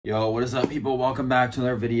Yo, what is up, people? Welcome back to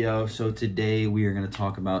another video. So today we are going to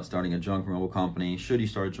talk about starting a junk removal company. Should you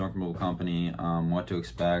start a junk removal company? What to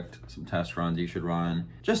expect, some test runs you should run,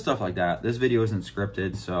 just stuff like that. This video isn't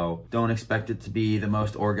scripted, so don't expect it to be the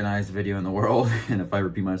most organized video in the world. And if I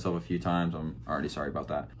repeat myself a few times, I'm already sorry about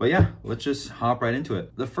that. But yeah, let's just hop right into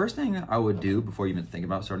it. The first thing I would do before you even think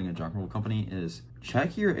about starting a junk removal company is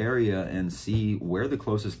check your area and see where the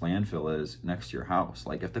closest landfill is next to your house.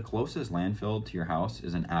 Like if the closest landfill to your house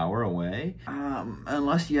is an hour away,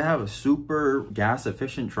 unless you have a super gas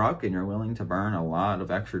efficient truck and you're willing to burn a lot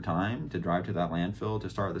of extra time to drive to that landfill to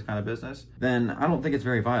start this kind of business, then I don't think it's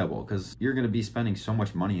very viable, because you're going to be spending so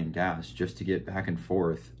much money in gas just to get back and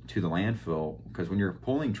forth to the landfill. Because when you're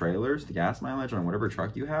pulling trailers, the gas mileage on whatever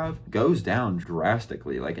truck you have goes down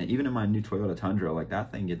drastically. Like even in my new Toyota Tundra, like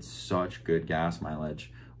that thing gets such good gas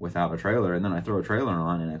mileage without a trailer, and then I throw a trailer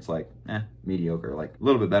on and it's like mediocre, like a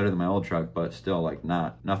little bit better than my old truck, but still like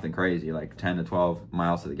nothing crazy, like 10 to 12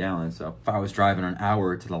 miles to the gallon. So if I was driving an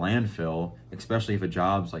hour to the landfill, especially if a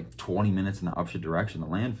job's like 20 minutes in the opposite direction, the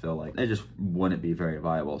landfill, like it just wouldn't be very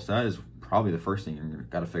viable. So that is probably the first thing you're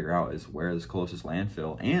got to figure out, is where is closest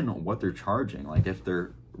landfill and what they're charging. Like if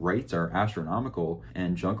their rates are astronomical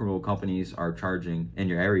and junk removal companies are charging in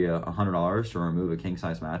your area $100 to remove a king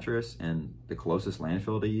size mattress, and the closest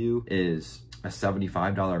landfill to you is a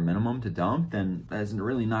 $75 minimum to dump, then that's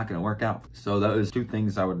really not going to work out. So those two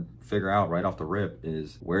things I would figure out right off the rip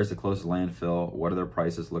is, where's the closest landfill? What are their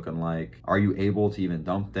prices looking like? Are you able to even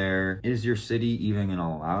dump there? Is your city even going to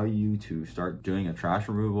allow you to start doing a trash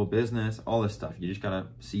removal business? All this stuff. You just got to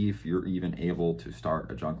see if you're even able to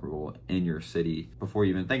start a junk removal in your city before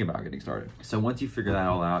you even think about getting started. So once you figure that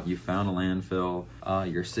all out, you found a landfill,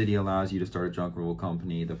 your city allows you to start a junk removal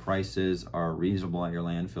company, the prices are reasonable at your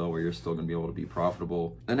landfill where you're still going to be able to be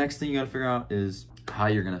profitable. The next thing you got to figure out is how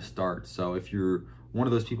you're going to start. So if you're one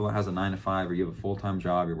of those people that has a 9 to 5, or you have a full-time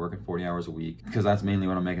job, you're working 40 hours a week, because that's mainly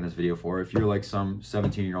what I'm making this video for. If you're like some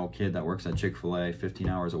 17-year-old kid that works at Chick-fil-A 15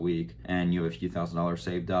 hours a week and you have a few $1,000s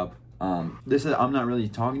saved up, I'm not really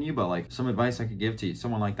talking to you, but like some advice I could give to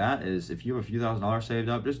someone like that is, if you have a few $1,000s saved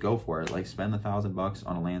up, just go for it. Like spend $1,000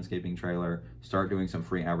 on a landscaping trailer, start doing some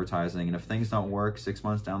free advertising, and if things don't work 6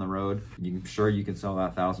 months down the road, I'm sure you can sell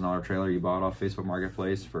that $1,000 trailer you bought off Facebook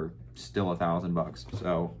Marketplace for still $1,000.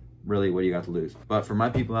 So really, what do you got to lose? But for my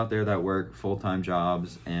people out there that work full-time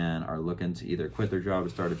jobs and are looking to either quit their job to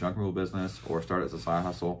start a junk removal business or start as a side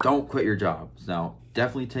hustle, don't quit your jobs. Now,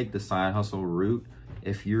 definitely take the side hustle route.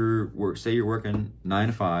 If say you're working 9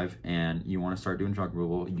 to 5 and you want to start doing junk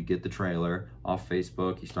removal, you get the trailer off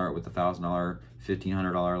Facebook, you start with a $1,000,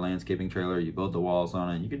 $1,500 landscaping trailer, you build the walls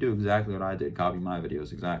on it, you can do exactly what I did, copy my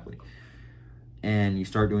videos exactly. And you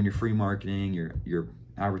start doing your free marketing, you're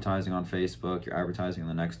advertising on Facebook, you're advertising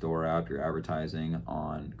on the Nextdoor app, you're advertising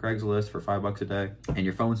on Craigslist for $5 a day, and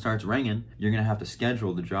your phone starts ringing. You're gonna have to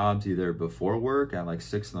schedule the jobs either before work at like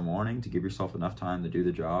 6 in the morning to give yourself enough time to do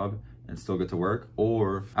the job and still get to work,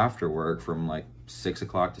 or after work from like 6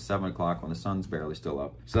 o'clock to 7 o'clock when the sun's barely still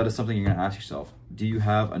up. So that is something you're gonna ask yourself. Do you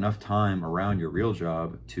have enough time around your real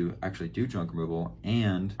job to actually do junk removal?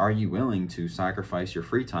 And are you willing to sacrifice your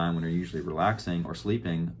free time when you're usually relaxing or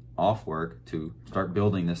sleeping off work to start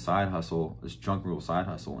building this side hustle, this junk removal side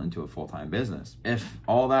hustle, into a full-time business? If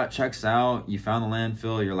all that checks out, you found the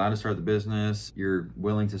landfill, you're allowed to start the business, you're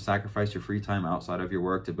willing to sacrifice your free time outside of your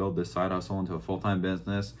work to build this side hustle into a full-time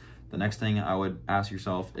business, the next thing I would ask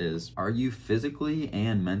yourself is, are you physically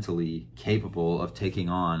and mentally capable of taking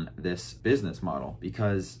on this business model?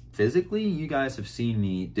 Because physically, you guys have seen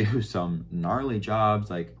me do some gnarly jobs,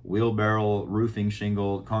 like wheelbarrow roofing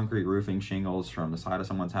shingle, concrete roofing shingles from the side of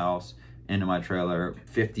someone's house into my trailer,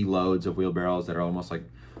 50 loads of wheelbarrows that are almost like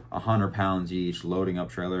 100 pounds each, loading up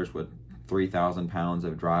trailers with 3,000 pounds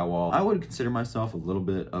of drywall. I would consider myself a little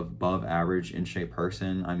bit above average in shape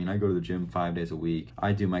person. I mean, I go to the gym 5 days a week.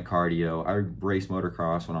 I do my cardio. I race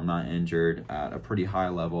motocross when I'm not injured at a pretty high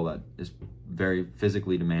level that is very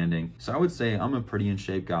physically demanding. So I would say I'm a pretty in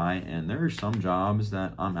shape guy, and there are some jobs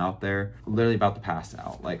that I'm out there literally about to pass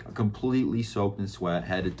out, like completely soaked in sweat,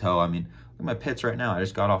 head to toe. I mean, my pits right now, I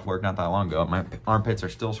just got off work not that long ago. My armpits are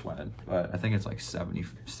still sweating, but I think it's like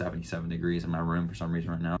 77 degrees in my room for some reason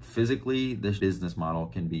right now. Physically, this business model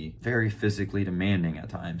can be very physically demanding at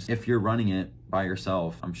times. If you're running it by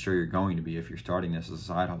yourself, I'm sure you're going to be, if you're starting this as a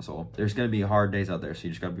side hustle, there's going to be hard days out there. So you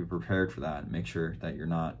just got to be prepared for that and make sure that you're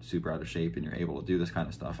not super out of shape and you're able to do this kind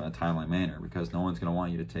of stuff in a timely manner, because no one's going to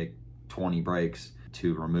want you to take 20 breaks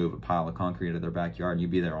to remove a pile of concrete out of their backyard, and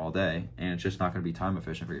you'd be there all day, and it's just not going to be time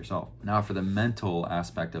efficient for yourself. Now, for the mental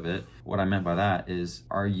aspect of it, what I meant by that is,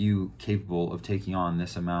 are you capable of taking on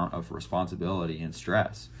this amount of responsibility and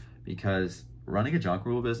stress? Because running a junk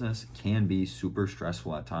removal business can be super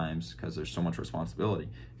stressful at times because there's so much responsibility,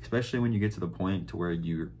 especially when you get to the point to where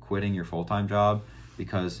you're quitting your full-time job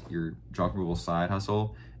because your junk removal side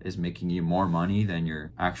hustle is making you more money than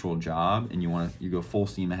your actual job, and you go full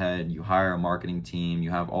steam ahead, you hire a marketing team, you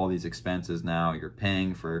have all these expenses now, you're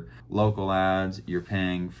paying for local ads, you're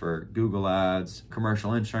paying for Google ads,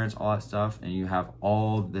 commercial insurance, all that stuff, and you have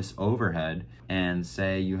all this overhead, and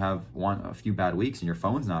say you have a few bad weeks and your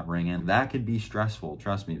phone's not ringing, that could be stressful.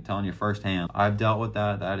 Trust me, I'm telling you firsthand. I've dealt with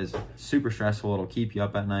that. That is super stressful. It'll keep you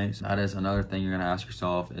up at night. So that is another thing you're gonna ask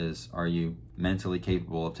yourself is, are you mentally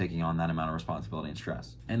capable of taking on that amount of responsibility and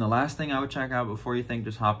stress? And the last thing I would check out before you think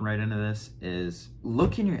just hopping right into this is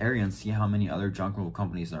look in your area and see how many other junk removal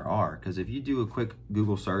companies there are. Because if you do a quick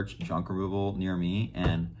Google search, junk removal near me,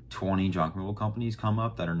 and 20 junk removal companies come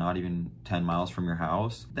up that are not even 10 miles from your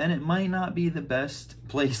house, then it might not be the best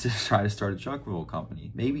place to try to start a junk removal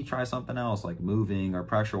company. Maybe try something else like moving or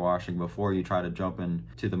pressure washing before you try to jump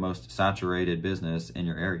into the most saturated business in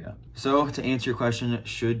your area. So to answer your question,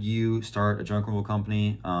 should you start a junk removal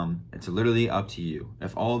company? It's literally up to you.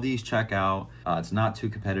 If all these check out, it's not too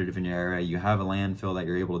competitive in your area, you have a landfill that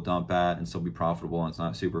you're able to dump at and still be profitable, and it's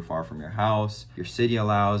not super far from your house, your city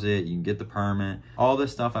allows it, you can get the permit, all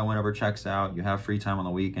this stuff I went over checks out, you have free time on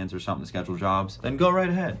the weekends or something to schedule jobs, then go right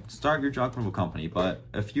ahead. Start your junk removal company. But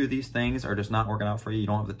a few of these things are just not working out for you, you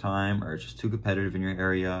don't have the time, or it's just too competitive in your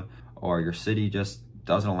area, or your city just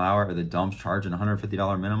doesn't allow it, or the dump's charging $150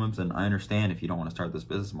 minimums, then I understand if you don't want to start this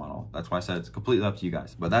business model. That's why I said it's completely up to you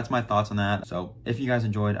guys. But that's my thoughts on that. So if you guys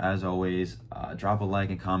enjoyed, as always, drop a like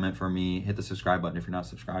and comment for me. Hit the subscribe button if you're not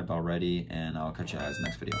subscribed already, and I'll catch you guys in the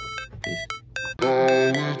next video.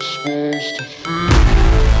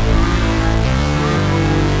 Peace.